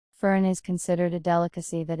Fern is considered a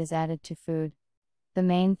delicacy that is added to food. The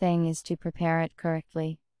main thing is to prepare it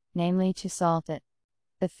correctly, namely to salt it.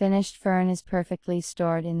 The finished fern is perfectly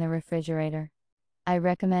stored in the refrigerator. I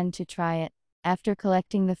recommend to try it. After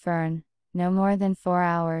collecting the fern, no more than 4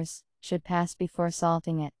 hours should pass before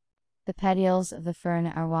salting it. The petioles of the fern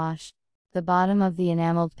are washed. The bottom of the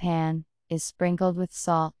enameled pan is sprinkled with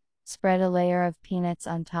salt. Spread a layer of peanuts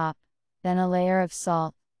on top, then a layer of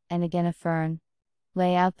salt, and again a fern.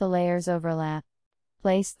 Lay out the layers overlap.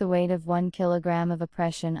 Place the weight of 1 kilogram of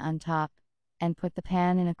oppression on top, and put the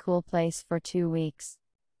pan in a cool place for 2 weeks.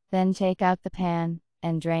 Then take out the pan,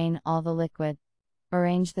 and drain all the liquid.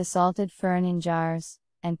 Arrange the salted fern in jars,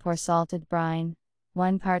 and pour salted brine,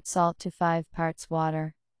 1 part salt to 5 parts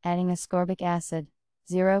water, adding ascorbic acid,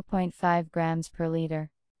 0.5 grams per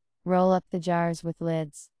liter. Roll up the jars with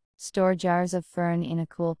lids. Store jars of fern in a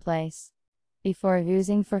cool place. Before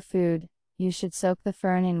using for food, you should soak the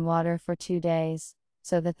fern in water for 2 days,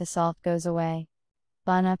 so that the salt goes away.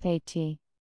 Bon appétit!